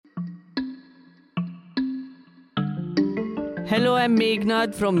Hello, I'm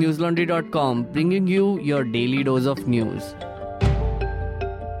Meghnad from newslaundry.com, bringing you your daily dose of news.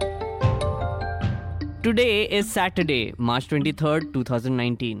 Today is Saturday, March 23rd,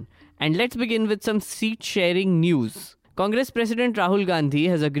 2019. And let's begin with some seat-sharing news. Congress President Rahul Gandhi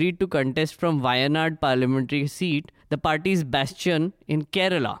has agreed to contest from Wayanad parliamentary seat, the party's bastion in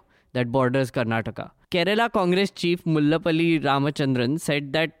Kerala that borders Karnataka. Kerala Congress chief Mullapalli Ramachandran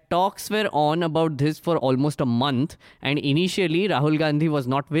said that talks were on about this for almost a month and initially Rahul Gandhi was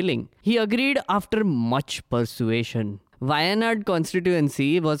not willing. He agreed after much persuasion. Wayanad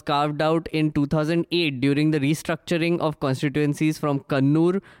constituency was carved out in 2008 during the restructuring of constituencies from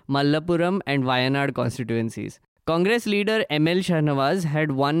Kannur, Malappuram and Wayanad constituencies. Congress leader ML Shahnawaz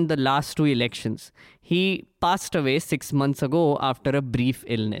had won the last two elections. He passed away 6 months ago after a brief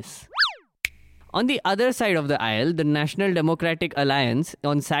illness. On the other side of the aisle, the National Democratic Alliance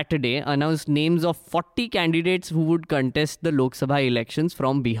on Saturday announced names of 40 candidates who would contest the Lok Sabha elections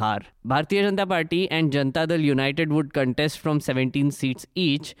from Bihar. Bharatiya Janata Party and Janata Dal United would contest from 17 seats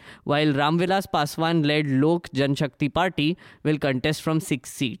each, while Ramvilas Paswan-led Lok Janshakti Party will contest from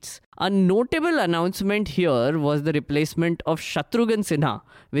 6 seats. A notable announcement here was the replacement of Shatrughan Sinha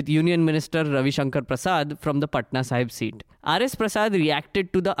with Union Minister Ravi Shankar Prasad from the Patna Sahib seat. R.S. Prasad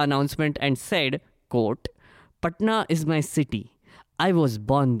reacted to the announcement and said, quote, "Patna is my city. I was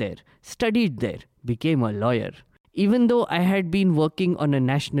born there, studied there, became a lawyer. Even though I had been working on a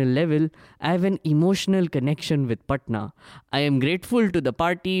national level, I have an emotional connection with Patna. I am grateful to the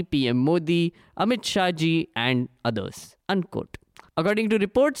party, PM Modi, Amit Shah ji and others." Unquote. According to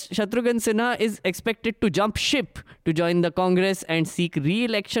reports, Shatrughan Sinha is expected to jump ship to join the Congress and seek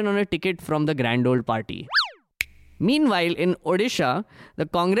re-election on a ticket from the Grand Old Party. Meanwhile, in Odisha, the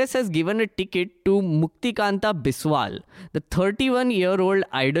Congress has given a ticket to Muktikanta Biswal, the 31-year-old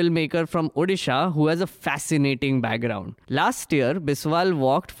idol maker from Odisha who has a fascinating background. Last year, Biswal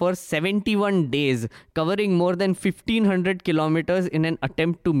walked for 71 days, covering more than 1,500 kilometers in an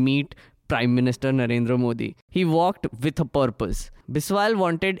attempt to meet Prime Minister Narendra Modi. He walked with a purpose. Biswal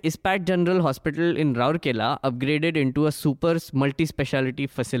wanted Ispat General Hospital in Rourkela upgraded into a super multi-speciality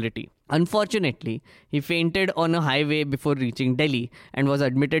facility. Unfortunately, he fainted on a highway before reaching Delhi and was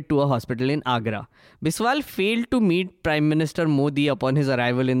admitted to a hospital in Agra. Biswal failed to meet Prime Minister Modi upon his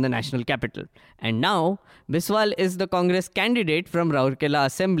arrival in the national capital. And now, Biswal is the Congress candidate from Rourkela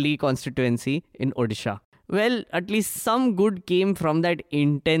Assembly constituency in Odisha. Well, at least some good came from that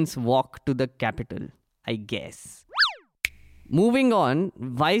intense walk to the capital, I guess. Moving on,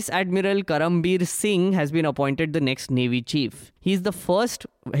 Vice Admiral Karambir Singh has been appointed the next Navy chief. He is the first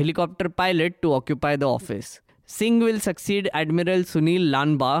helicopter pilot to occupy the office. Singh will succeed Admiral Sunil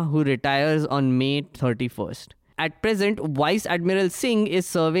Lanba, who retires on May 31st. At present, Vice Admiral Singh is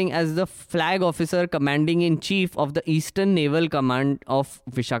serving as the flag officer commanding-in-chief of the Eastern Naval Command of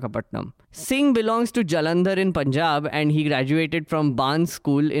Visakhapatnam. Singh belongs to Jalandhar in Punjab and he graduated from Barnes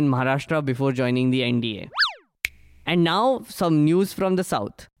School in Maharashtra before joining the NDA. And now, some news from the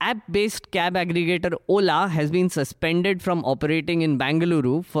south. App-based cab aggregator Ola has been suspended from operating in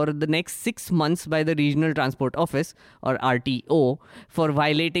Bangalore for the next 6 months by the Regional Transport Office, or RTO, for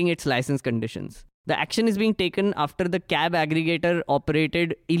violating its license conditions. The action is being taken after the cab aggregator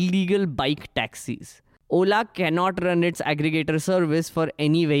operated illegal bike taxis. Ola cannot run its aggregator service for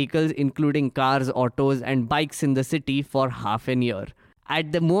any vehicles including cars, autos and bikes in the city for half a year.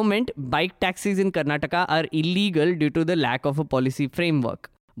 At the moment, bike taxis in Karnataka are illegal due to the lack of a policy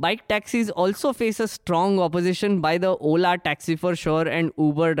framework. Bike taxis also face a strong opposition by the Ola Taxi for Sure and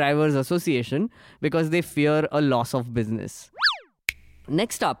Uber Drivers Association because they fear a loss of business.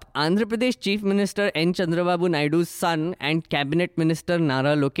 Next up, Andhra Pradesh Chief Minister N. Chandrababu Naidu's son and Cabinet Minister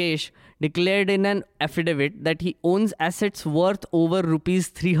Nara Lokesh declared in an affidavit that he owns assets worth over rupees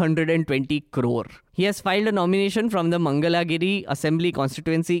 320 crore. He has filed a nomination from the Mangalagiri Assembly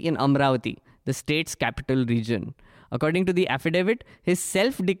constituency in Amravati, the state's capital region. According to the affidavit, his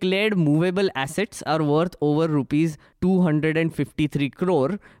self-declared movable assets are worth over rupees 253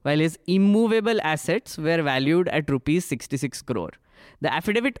 crore, while his immovable assets were valued at rupees 66 crore. The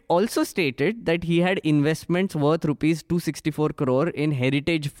affidavit also stated that he had investments worth rupees 264 crore in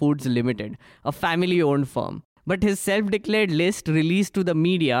Heritage Foods Limited, a family-owned firm. But his self-declared list released to the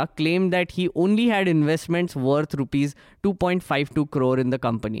media claimed that he only had investments worth rupees 2.52 crore in the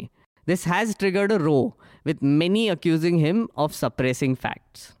company. This has triggered a row, with many accusing him of suppressing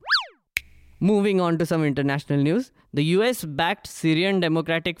facts. Moving on to some international news, the US-backed Syrian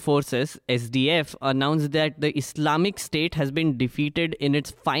Democratic Forces, SDF, announced that the Islamic State has been defeated in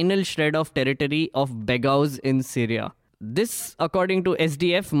its final shred of territory of Baghouz in Syria. This, according to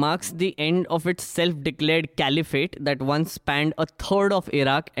SDF, marks the end of its self-declared caliphate that once spanned a third of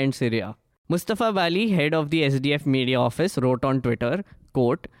Iraq and Syria. Mustafa Bali, head of the SDF media office, wrote on Twitter,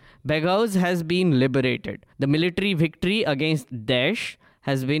 quote, Baghouz has been liberated. The military victory against Daesh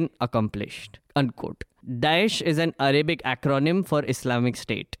has been accomplished, unquote. Daesh is an Arabic acronym for Islamic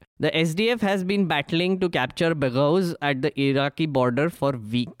State. The SDF has been battling to capture Baghouz at the Iraqi border for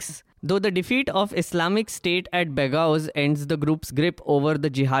weeks. Though the defeat of Islamic State at Baghouz ends the group's grip over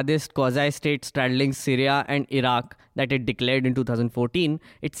the jihadist quasi-state straddling Syria and Iraq that it declared in 2014,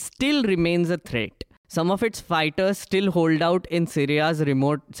 it still remains a threat. Some of its fighters still hold out in Syria's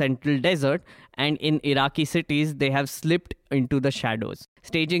remote central desert, and in Iraqi cities they have slipped into the shadows,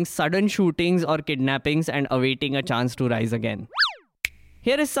 staging sudden shootings or kidnappings and awaiting a chance to rise again.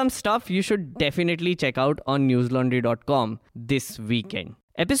 Here is some stuff you should definitely check out on newslaundry.com this weekend.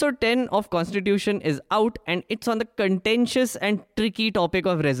 Episode 10 of Constitution is out, and it's on the contentious and tricky topic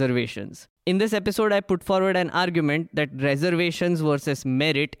of reservations. In this episode, I put forward an argument that reservations versus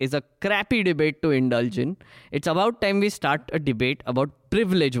merit is a crappy debate to indulge in. It's about time we start a debate about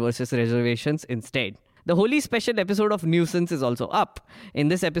privilege versus reservations instead. The wholly special episode of Nuisance is also up. In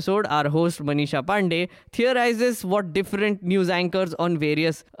this episode, our host Manisha Pandey theorizes what different news anchors on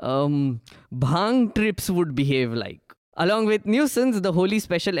various bhang trips would behave like. Along with Nuisance, the wholly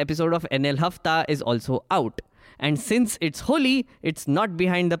special episode of NL Hafta is also out. And since it's holy, it's not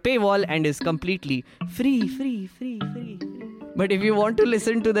behind the paywall and is completely free. But if you want to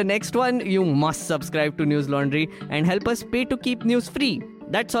listen to the next one, you must subscribe to News Laundry and help us pay to keep news free.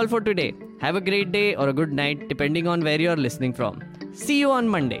 That's all for today. Have a great day or a good night, depending on where you're listening from. See you on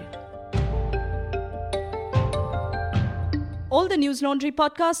Monday. All the News Laundry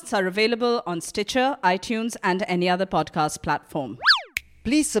podcasts are available on Stitcher, iTunes, and any other podcast platform.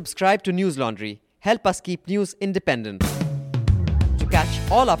 Please subscribe to News Laundry. Help us keep news independent. To catch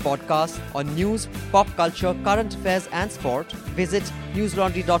all our podcasts on news, pop culture, current affairs, and sport, visit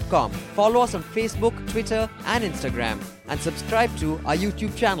newslaundry.com. Follow us on Facebook, Twitter, and Instagram, and subscribe to our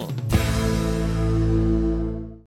YouTube channel.